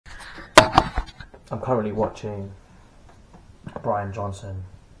I'm currently watching Brian Johnson.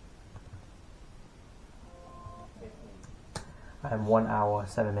 I am 1 hour,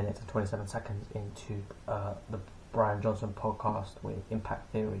 7 minutes and 27 seconds into the Brian Johnson podcast with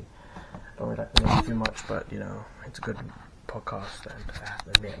Impact Theory. Don't really like the name too much, but you know, it's a good podcast, and I have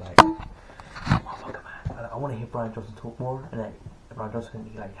to admit, like, motherfucker, man, I want to hear Brian Johnson talk more, and like, Brian Johnson,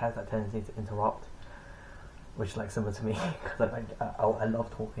 he like has that tendency to interrupt, which is like similar to me, because I love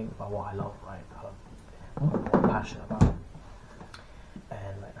talking about what I love, right? What I'm passionate about,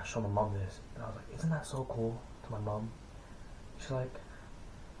 and like I showed my mum this, and I was like, isn't that so cool? To my mum, she's like,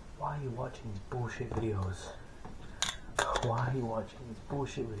 why are you watching these bullshit videos? Why are you watching these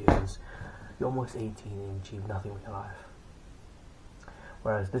bullshit videos? You're almost 18 and you achieve nothing with your life.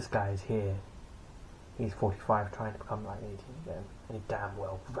 Whereas this guy is here, he's 45 trying to become like 18 again, and he's damn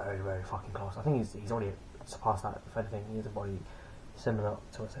well very, very fucking close. I think he's already surpassed that. If anything, he has a body similar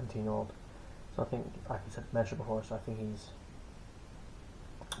to a 17-year-old. So I think, like I said, mentioned before, so I think he's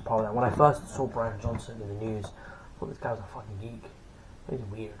probably that. When I first saw Brian Johnson in the news, I thought this guy was a fucking geek. He's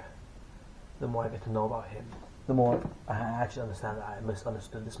weird. The more I get to know about him, the more I actually understand that I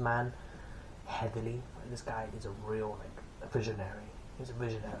misunderstood this man heavily. Like, this guy is a real, like, a visionary. He's a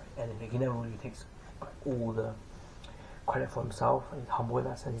visionary, and he never really takes like, all the credit for himself. And he's humble in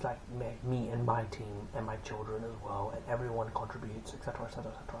that sense. He's like, me and my team and my children as well, and everyone contributes, etc.,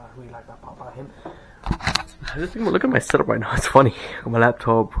 etc., etc. I really like that part about him. I just think, look at my setup right now. It's funny. I got my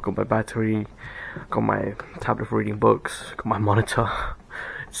laptop, got my battery, got my tablet for reading books, got my monitor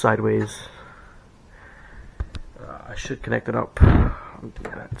sideways. I should connect it up.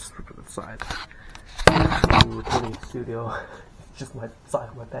 Yeah, just look at the side. Recording studio. It's just my side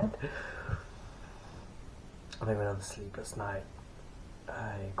of my bed. I think another sleepless night.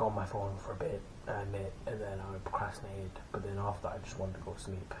 I got on my phone for a bit, I admit, and then I procrastinated. But then after, I just wanted to go to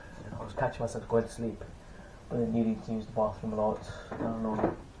sleep, and I was catching myself going to sleep, but then needing to use the bathroom a lot. I don't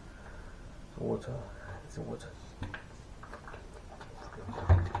know. It's water. It's water.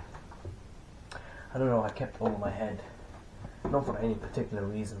 I don't know, I kept it over my head. Not for any particular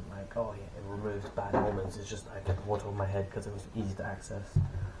reason, like, oh yeah, it removes bad omens. It's just I kept the water over my head because it was easy to access.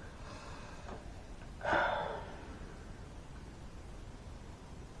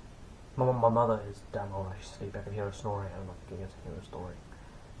 My mother is damn old. She's asleep. I can hear her snoring. I don't know if you guys can hear her snoring.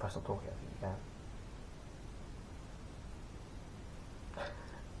 If I stop talking, I think you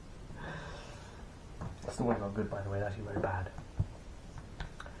can. Snoring's not good, by the way. It's actually very bad.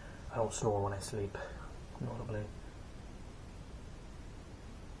 I don't snore when I sleep, notably.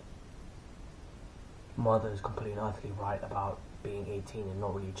 Mother is completely and utterly right about being 18 and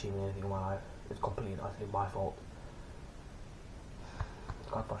not really achieving anything in my life. It's completely and utterly my fault.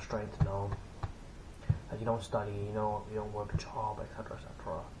 It's quite frustrating to know that you don't study, you don't work a job, etc.,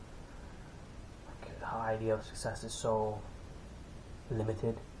 etc. Like, the idea of success is so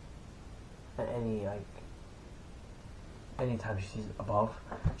limited, and anytime she sees above,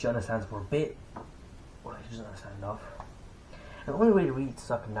 she understands for a bit, or like she doesn't understand enough. And the only way to really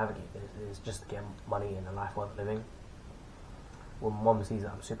circumnavigate this is just to get money and a life worth living. When mom sees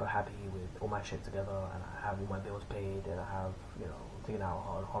that I'm super happy with all my shit together, and I have all my bills paid, and I have, taken out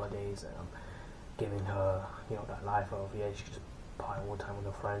on holidays, and I'm giving her, that life of, she can just party all the time with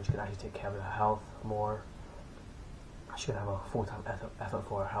her friends, she can actually take care of her health more. She can have a full-time effort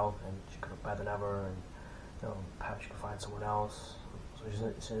for her health, and she could look better than ever, and perhaps she can find someone else. So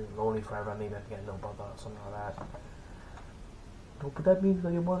she's lonely forever. Maybe I can get a little brother or something like that. But that means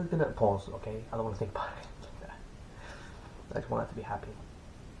that your mother's gonna pause, okay? I don't want to think about it like that. I just want her to be happy.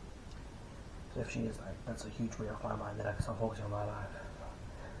 So if she is like, that's a huge weight off my mind, then I can start focusing on my life.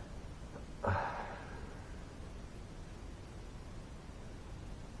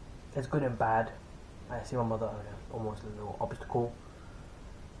 It's good and bad. I see my mother almost a little obstacle.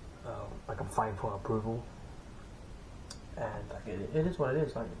 Like I'm fighting for approval. And like it is what it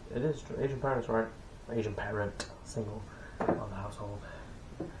is. Like it is Asian parents, right? Asian parent, single, on the household.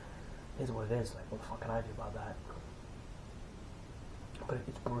 It is what it is. Like what the fuck can I do about that? But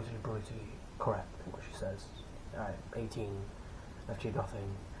it's brutally correct what she says. Alright, 18, I've achieved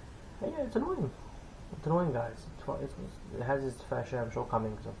nothing. And yeah, it's annoying. It's annoying, guys. It has its fair share of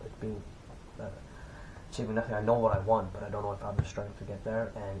shortcomings of it being achieving nothing. I know what I want, but I don't know if I have the strength to get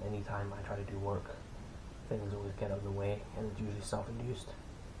there. And anytime I try to do work, things always get out of the way, and it's usually self-induced.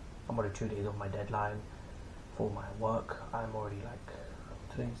 I'm already 2 days off my deadline for my work. I'm already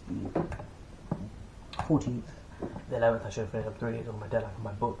today's the 14th. The 11th I should have finished. I'm 3 days on my deadline for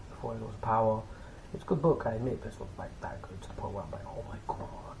my book before it goes to power. It's a good book, I admit, but it's not that good to the point where I'm like, oh my god,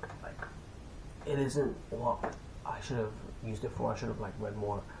 it isn't what I should have used it for. I should have read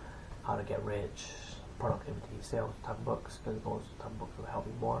more how to get rich, productivity, sales type of books, because those type of books will help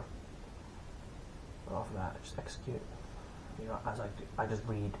you more. But after that, just execute. You know, as I just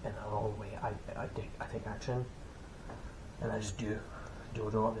read, and along the way, I take action, and I just do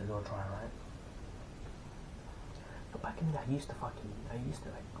what there's no try, right? But back in the day, I used to like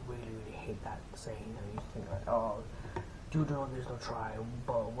really hate that saying, and I used to think like, oh, do what there's no try,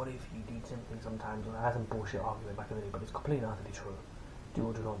 but what if you do something sometimes? And I had some bullshit argument back in the day, but it's completely and utterly true. Do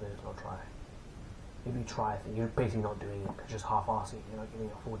what there's no try. If you try, you're basically not doing it, it's just half-assing, you're not giving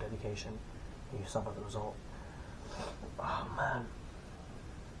it full dedication, and you suffer the result. Oh man,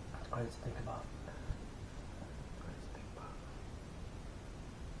 I need to think about.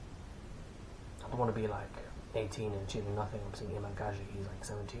 I don't want to be like 18 and achieving nothing. I'm seeing Imam Gaji, he's like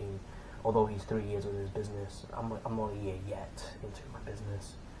 17, although he's 3 years with his business. I'm not a year yet into my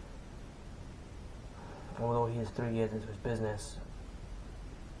business. Although he is 3 years into his business,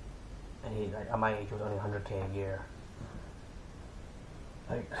 and he, like, at my age, was only 100k a year.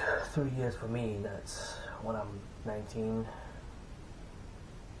 Like 3 years for me, that's when I'm 19.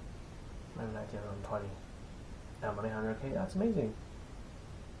 I'm 19, I'm 20. And I'm only 100k. That's amazing.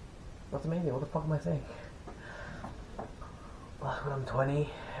 That's amazing. What the fuck am I saying? When I'm 20,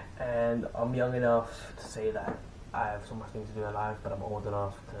 and I'm young enough to say that I have so much things to do in life, but I'm old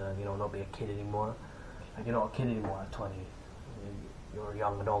enough to, you know, not be a kid anymore. Like, you're not a kid anymore at 20. You're a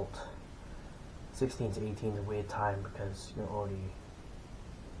young adult. 16 to 18 is a weird time because you're already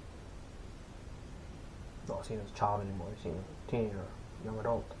not seen as a child anymore. You're seen as a teenager, young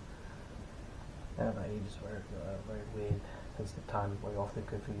adult. And at that age is very weird, sensitive time where you're often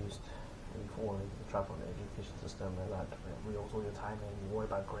confused. You fall into the trap of the education system and that reels all your time in, you worry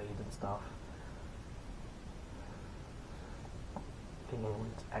about grades and stuff. Thinking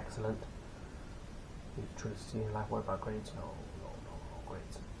it's excellent. You truly see in life, worry about grades? No,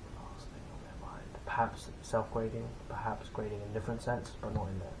 grades are the last thing on their mind. Perhaps self-grading, perhaps grading in a different sense, but not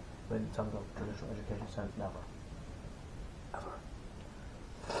in there. But in terms of traditional education sense, never.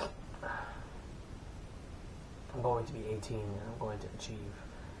 Ever. I'm going to be 18 and I'm going to achieve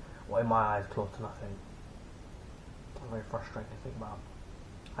what in my eyes close to nothing. I'm very frustrated to think about.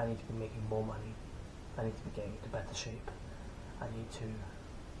 I need to be making more money. I need to be getting into better shape. I need to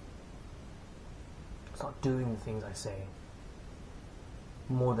start doing the things I say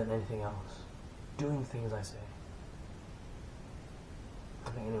more than anything else. Doing things I say. I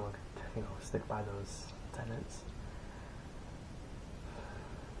think anyone could, you know, stick by those tenets.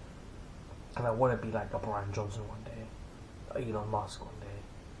 And I want to be like a Brian Johnson one day, Elon Musk one day,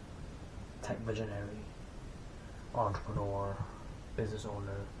 tech visionary, entrepreneur, business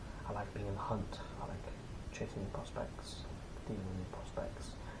owner. I like being in the hunt. I like chasing new prospects, dealing with new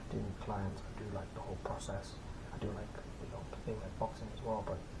prospects, dealing with clients. I do like the whole process. I do like, you know, things like boxing as well,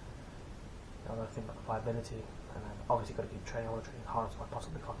 but I gotta think about the viability, and I've obviously got to keep training. I want to train as hard as I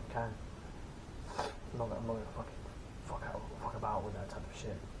possibly fucking can. I'm not gonna fucking fuck about with that type of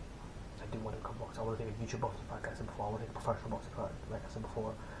shit. I do want to become boxer. I want to take a YouTube boxing fight, like I said before. I want to take a professional boxing fight, like I said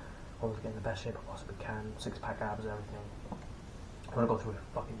before. I want to get in the best shape I possibly can, 6-pack abs and everything. I want to go through a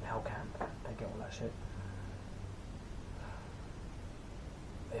fucking hell camp and get all that shit.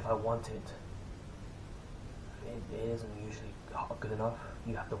 If I want it, it isn't usually good enough.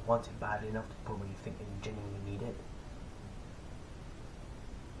 You have to want it badly enough to the point where you think that you genuinely need it.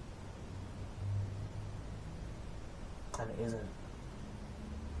 And it isn't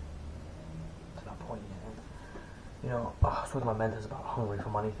to that point yet. And, you know, I spoke to my mentors about hungry for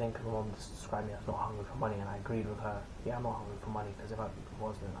money thing, because my mom described me as not hungry for money, and I agreed with her. Yeah, I'm not hungry for money, because if I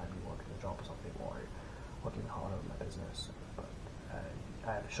was, then I'd be working a job or something, or working harder in my business. But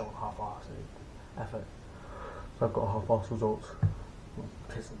I have shown half-assed effort, so I've got half-assed results.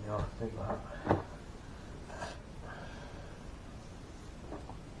 Pissing me off, think about it.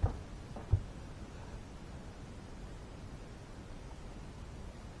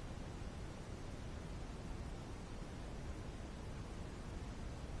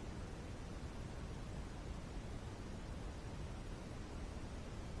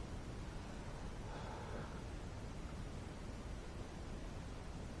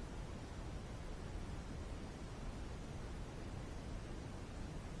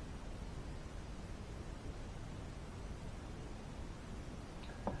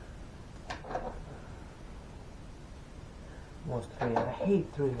 Almost 3 a.m. I hate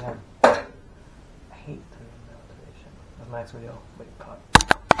 3 a.m. I hate 3 a.m. motivation. That's my next video. Wait, cut.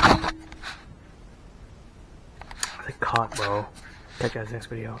 I cut, bro. Check out the next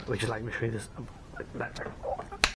video. Would you like me to show you this?